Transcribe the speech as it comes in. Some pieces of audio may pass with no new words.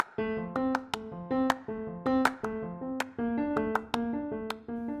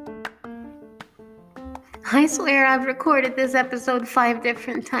I swear I've recorded this episode 5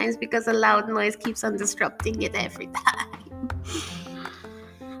 different times because a loud noise keeps on disrupting it every time.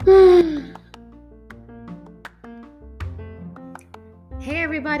 Hey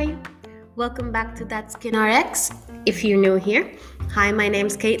everybody, welcome back to That Skin RX. If you're new here, hi, my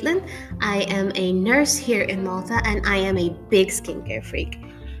name's Caitlin. I am a nurse here in Malta and I am a big skincare freak.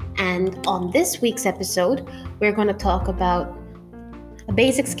 And on this week's episode, we're going to talk about a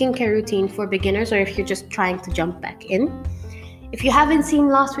basic skincare routine for beginners or if you're just trying to jump back in. If you haven't seen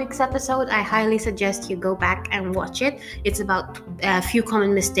last week's episode, I highly suggest you go back and watch it. It's about a few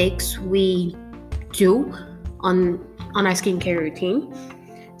common mistakes we do on our skincare routine.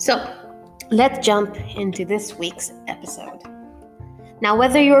 So let's jump into this week's episode. Now,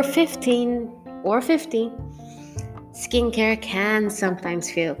 whether you're 15 or 50, skincare can sometimes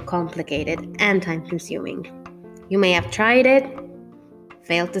feel complicated and time-consuming. You may have tried it,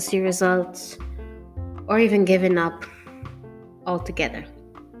 failed to see results, or even given up altogether.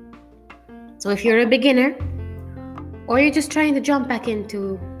 So if you're a beginner, or you're just trying to jump back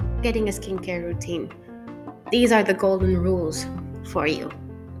into getting a skincare routine, these are the golden rules for you.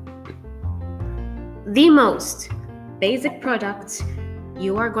 The most basic products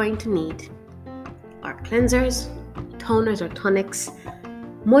you are going to need are cleansers, toners or tonics,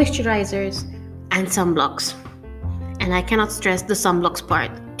 moisturizers, and sunblocks. And I cannot stress the sunblocks part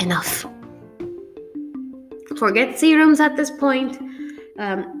enough. Forget serums at this point,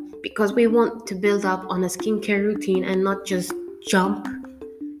 because we want to build up on a skincare routine and not just jump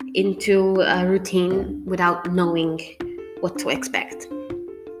into a routine without knowing what to expect.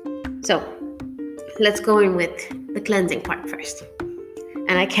 So let's go in with the cleansing part first.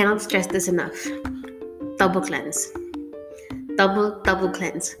 And I cannot stress this enough. Double cleanse. Double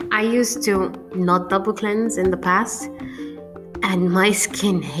cleanse. I used to not double cleanse in the past, and my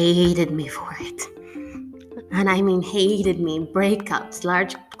skin hated me for it. And I mean hated me. Breakouts,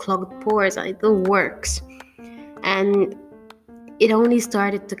 large clogged pores, the works. And it only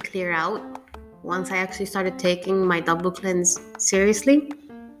started to clear out once I actually started taking my double cleanse seriously.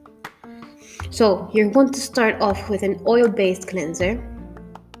 So you're going to start off with an oil-based cleanser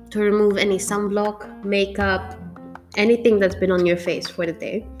to remove any sunblock, makeup, anything that's been on your face for the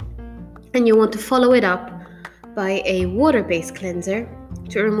day. And you want to follow it up by a water-based cleanser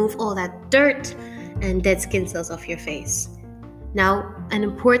to remove all that dirt and dead skin cells off your face. Now, an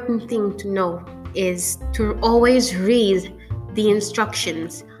important thing to know is to always read the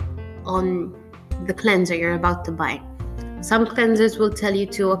instructions on the cleanser you're about to buy. Some cleansers will tell you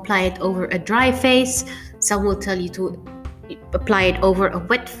to apply it over a dry face. Some will tell you to apply it over a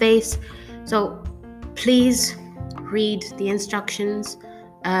wet face. So please read the instructions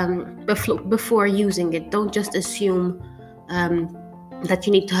before using it. Don't just assume that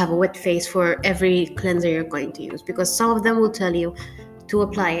you need to have a wet face for every cleanser you're going to use, because some of them will tell you to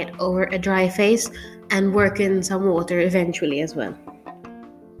apply it over a dry face and work in some water eventually as well.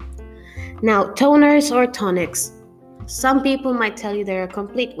 Now, toners or tonics. Some people might tell you they're a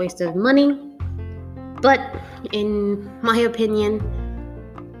complete waste of money, but in my opinion,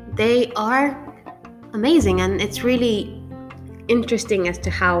 they are amazing, and it's really interesting as to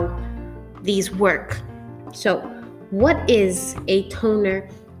how these work. So, what is a toner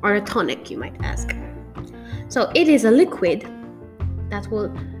or a tonic, you might ask? So, it is a liquid that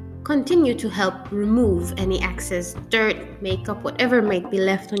will continue to help remove any excess dirt, makeup, whatever might be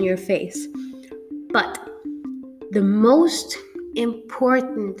left on your face. But the most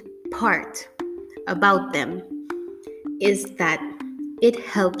important part about them is that it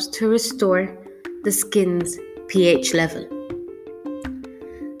helps to restore the skin's pH level.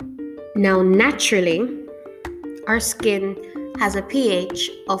 Now, naturally, our skin has a pH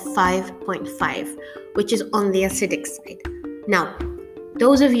of 5.5, which is on the acidic side. Now,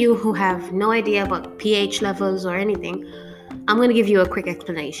 those of you who have no idea about pH levels or anything, I'm going to give you a quick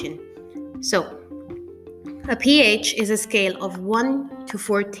explanation. So, a pH is a scale of 1 to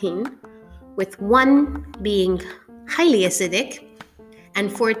 14, with 1 being highly acidic and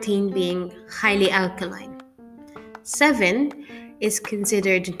 14 being highly alkaline. 7 is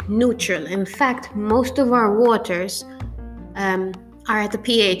considered neutral. In fact, most of our waters are at a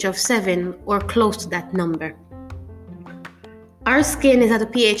pH of 7 or close to that number. Our skin is at a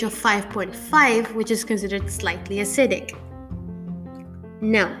pH of 5.5, which is considered slightly acidic.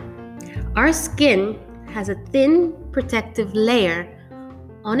 Now, our skin has a thin protective layer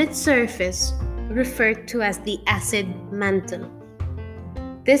on its surface referred to as the acid mantle.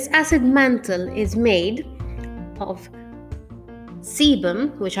 This acid mantle is made of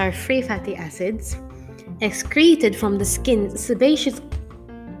sebum, which are free fatty acids, excreted from the skin's sebaceous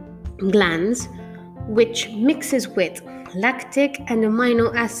glands, which mixes with lactic and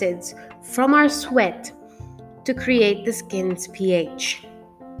amino acids from our sweat to create the skin's pH.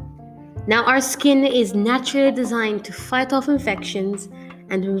 Now, our skin is naturally designed to fight off infections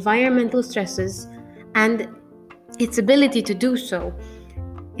and environmental stresses, and its ability to do so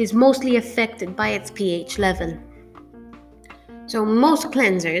is mostly affected by its pH level. So most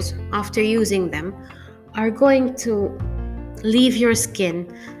cleansers, after using them, are going to leave your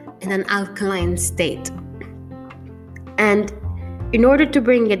skin in an alkaline state. And in order to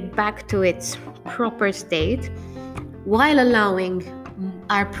bring it back to its proper state, while allowing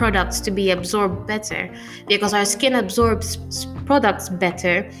our products to be absorbed better, because our skin absorbs products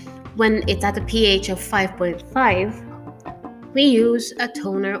better when it's at a pH of 5.5, we use a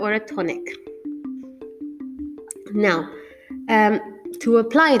toner or a tonic. Now, to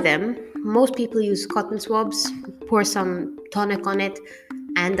apply them, most people use cotton swabs, pour some tonic on it,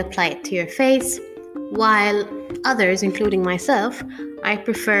 and apply it to your face, while others, including myself, I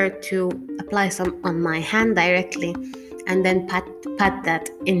prefer to apply some on my hand directly and then pat that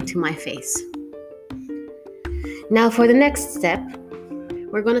into my face. Now, for the next step,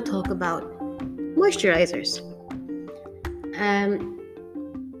 we're going to talk about moisturizers.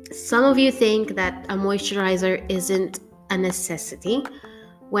 Some of you think that a moisturizer isn't a necessity,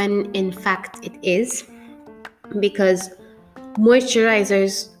 when in fact it is, because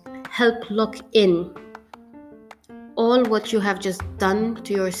moisturizers help lock in all what you have just done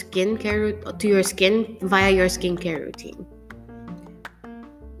to your skin via your skincare routine,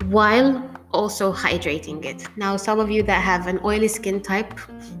 while also hydrating it. Now, some of you that have an oily skin type,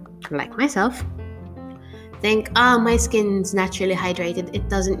 like myself, think, my skin's naturally hydrated, it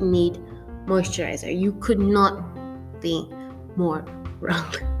doesn't need moisturizer. You could not be more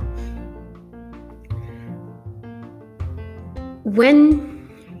wrong. When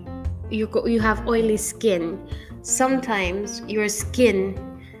you have oily skin, sometimes your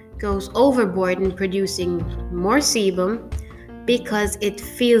skin goes overboard in producing more sebum because it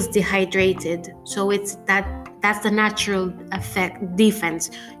feels dehydrated. So that's the natural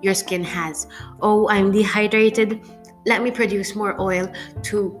defense your skin has. Oh, I'm dehydrated. Let me produce more oil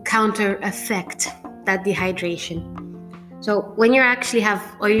to counter effect that dehydration. So when you actually have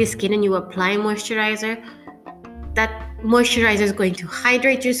oily skin and you apply moisturizer, that moisturizer is going to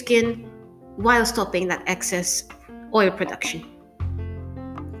hydrate your skin while stopping that excess oil production.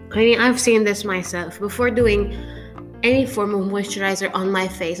 I mean, I've seen this myself. Before doing any form of moisturizer on my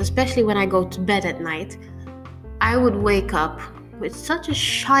face, especially when I go to bed at night, I would wake up with such a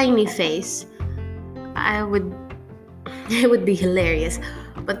shiny face. It would be hilarious.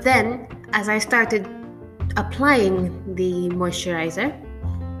 But then, as I started applying the moisturizer,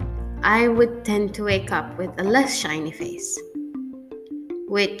 I would tend to wake up with a less shiny face,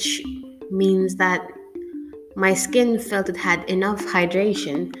 which means that my skin felt it had enough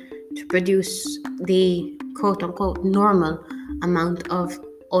hydration to produce the quote-unquote normal amount of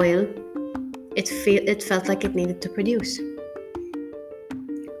oil it felt like it needed to produce.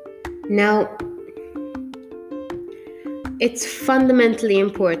 Now, it's fundamentally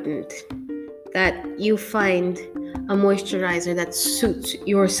important that you find a moisturizer that suits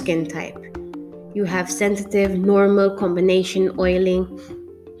your skin type. You have sensitive, normal, combination, oily.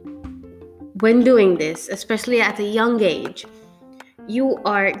 When doing this, especially at a young age, you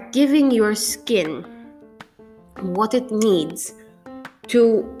are giving your skin what it needs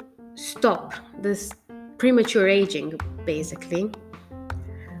to stop this premature aging, basically.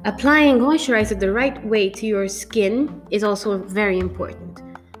 Applying moisturizer the right way to your skin is also very important.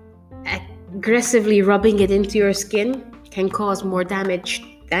 Aggressively rubbing it into your skin can cause more damage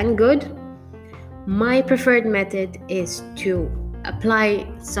than good. My preferred method is to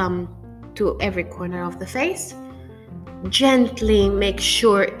apply some to every corner of the face. Gently make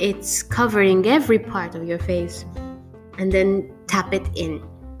sure it's covering every part of your face, and then tap it in.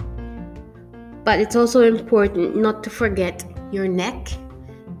 But it's also important not to forget your neck,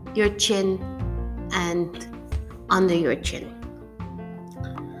 your chin, and under your chin.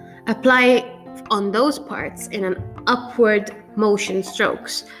 Apply on those parts in an upward motion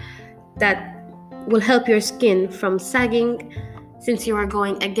strokes that will help your skin from sagging, since you are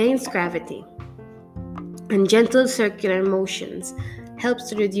going against gravity. And gentle circular motions helps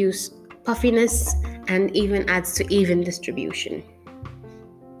to reduce puffiness and even adds to even distribution.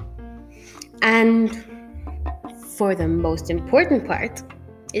 And for the most important part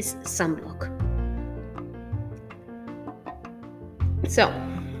is sunblock. So,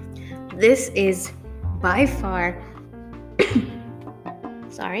 this is by far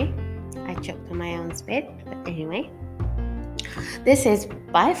sorry, I choked on my own spit, but anyway, this is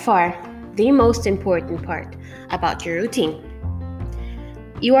by far the most important part about your routine.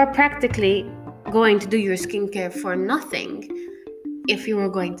 You are practically going to do your skincare for nothing if you were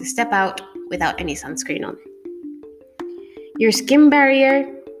going to step out without any sunscreen on. Your skin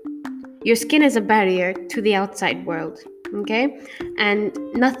is a barrier to the outside world, okay? And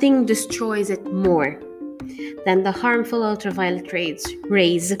nothing destroys it more than the harmful ultraviolet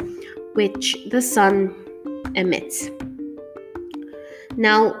rays which the sun emits.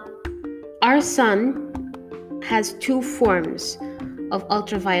 Now, our sun has two forms of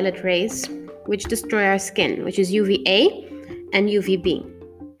ultraviolet rays which destroy our skin, which is UVA and UVB.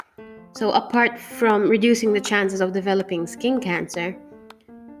 So apart from reducing the chances of developing skin cancer,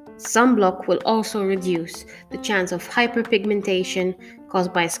 sunblock will also reduce the chance of hyperpigmentation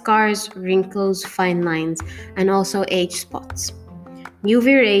caused by scars, wrinkles, fine lines, and also age spots.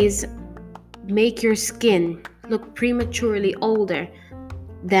 UV rays make your skin look prematurely older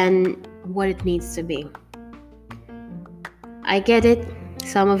than what it needs to be. I get it.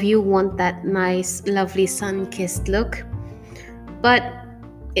 Some of you want that nice, lovely sun-kissed look, but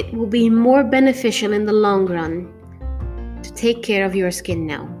it will be more beneficial in the long run to take care of your skin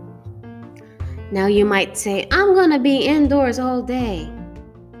now. Now you might say, I'm gonna be indoors all day.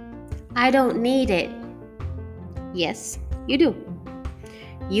 I don't need it. Yes, you do.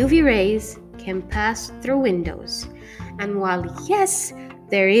 UV rays can pass through windows, and while yes,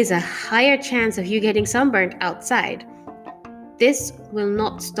 there is a higher chance of you getting sunburned outside, this will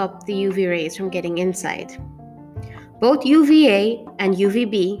not stop the UV rays from getting inside. Both UVA and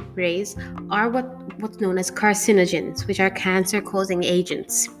UVB rays are what's known as carcinogens, which are cancer-causing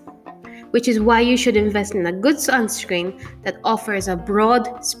agents, which is why you should invest in a good sunscreen that offers a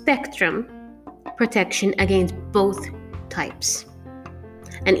broad spectrum protection against both types.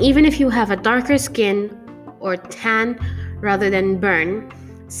 And even if you have a darker skin or tan rather than burn,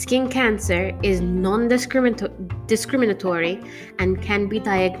 skin cancer is non-discriminatory and can be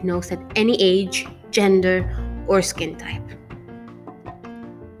diagnosed at any age, gender, or skin type.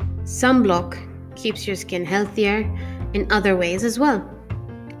 Sunblock keeps your skin healthier in other ways as well.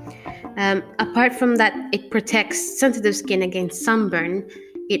 Apart from that, it protects sensitive skin against sunburn.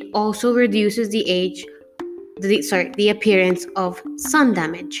 It also reduces the appearance of sun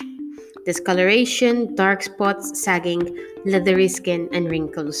damage, discoloration, dark spots, sagging, leathery skin, and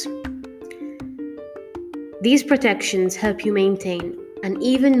wrinkles. These protections help you maintain an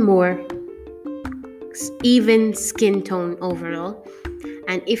even skin tone overall.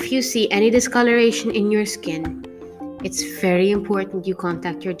 And if you see any discoloration in your skin, it's very important you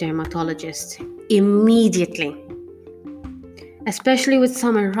contact your dermatologist immediately. Especially with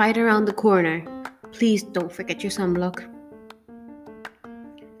summer right around the corner, please don't forget your sunblock.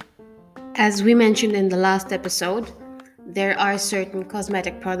 As we mentioned in the last episode, there are certain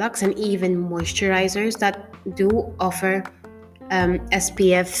cosmetic products and even moisturizers that do offer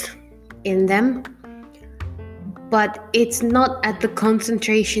SPF in them, but it's not at the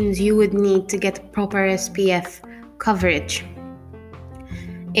concentrations you would need to get proper SPF coverage.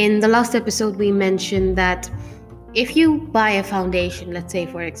 In the last episode, we mentioned that if you buy a foundation, let's say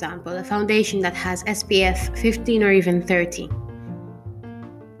for example, a foundation that has SPF 15 or even 30,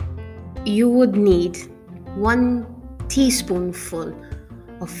 you would need 1 teaspoonful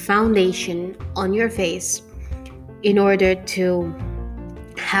of foundation on your face in order to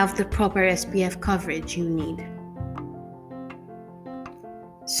have the proper SPF coverage you need.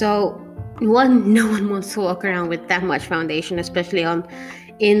 So no one wants to walk around with that much foundation, especially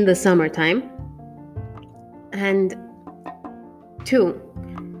in the summertime. And 2,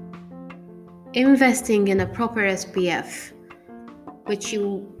 investing in a proper SPF, which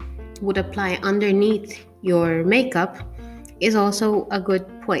you would apply underneath your makeup, is also a good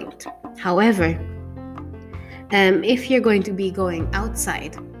point. However, if you're going to be going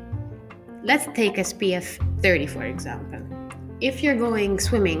outside, let's take SPF 30 for example. If you're going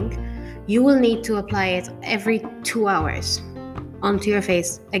swimming, you will need to apply it every 2 hours onto your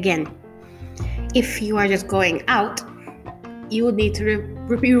face again. If you are just going out, you would need to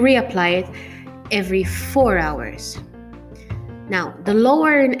reapply it every 4 hours. Now, the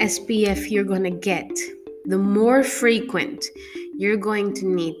lower in SPF you're going to get, the more frequent you're going to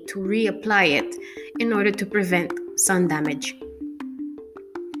need to reapply it in order to prevent sun damage.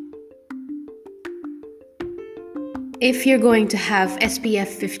 If you're going to have SPF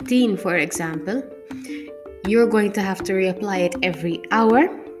 15, for example, you're going to have to reapply it every hour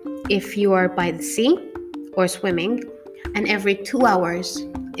if you are by the sea or swimming, and every 2 hours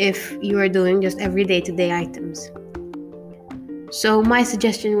if you are doing just every day-to-day items. So my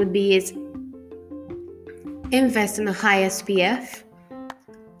suggestion would be is invest in a high SPF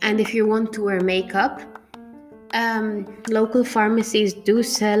And if you want to wear makeup, local pharmacies do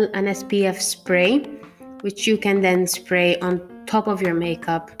sell an SPF spray, which you can then spray on top of your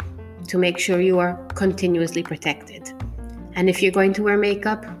makeup to make sure you are continuously protected. And if you're going to wear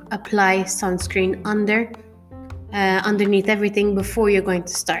makeup, apply sunscreen underneath everything before you're going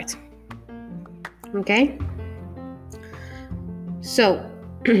to start. Okay? So,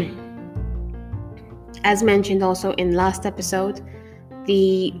 as mentioned also in last episode,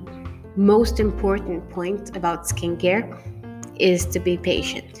 the most important point about skincare is to be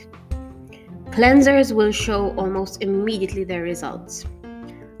patient. Cleansers will show almost immediately their results.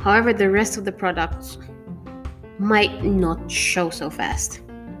 However, the rest of the products might not show so fast.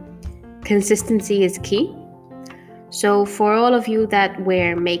 Consistency is key. So for all of you that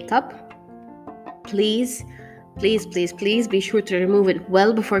wear makeup, please be sure to remove it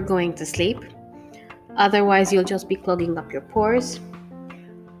well before going to sleep. Otherwise, you'll just be clogging up your pores.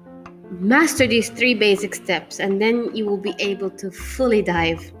 Master these 3 basic steps, and then you will be able to fully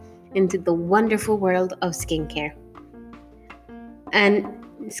dive into the wonderful world of skincare. And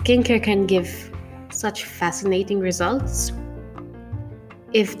skincare can give such fascinating results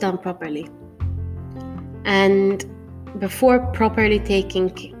if done properly. And before properly taking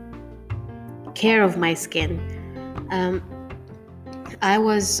care of my skin, I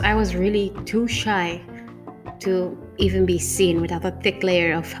was really too shy to even be seen without a thick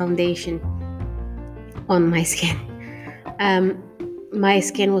layer of foundation on my skin. My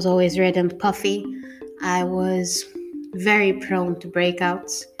skin was always red and puffy. I was very prone to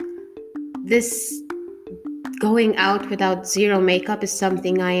breakouts. This going out without zero makeup is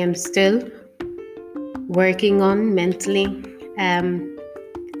something I am still working on mentally,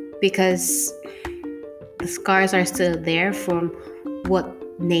 because the scars are still there from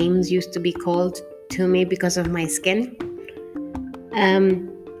what names used to be called to me because of my skin.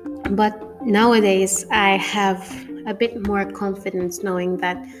 But nowadays I have a bit more confidence knowing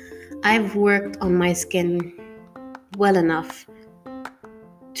that I've worked on my skin well enough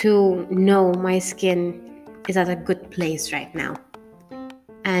to know my skin is at a good place right now.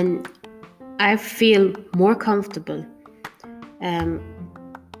 And I feel more comfortable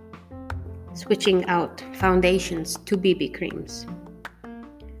switching out foundations to BB creams.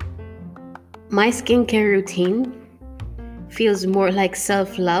 My skincare routine feels more like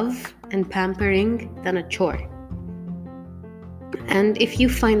self-love and pampering than a chore. And if you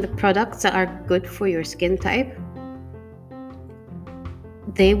find the products that are good for your skin type,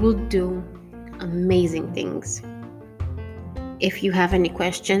 they will do amazing things. If you have any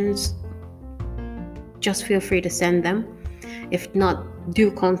questions, just feel free to send them. If not,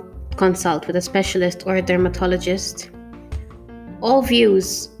 do consult with a specialist or a dermatologist. All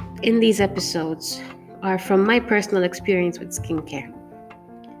views in these episodes are from my personal experience with skincare.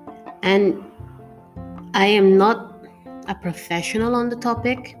 And I am not a professional on the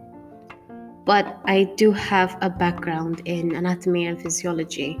topic, but I do have a background in anatomy and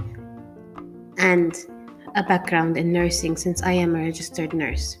physiology and a background in nursing since I am a registered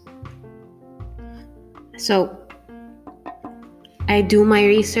nurse. So I do my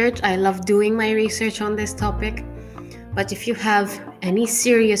research. I love doing my research on this topic. But if you have any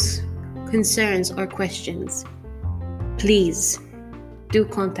serious concerns or questions, please do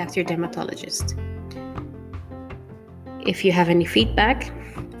contact your dermatologist. If you have any feedback,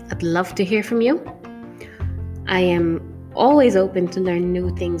 I'd love to hear from you. I am always open to learn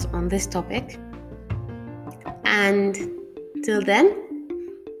new things on this topic. And till then,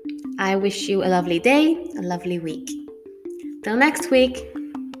 I wish you a lovely day, a lovely week. Till next week.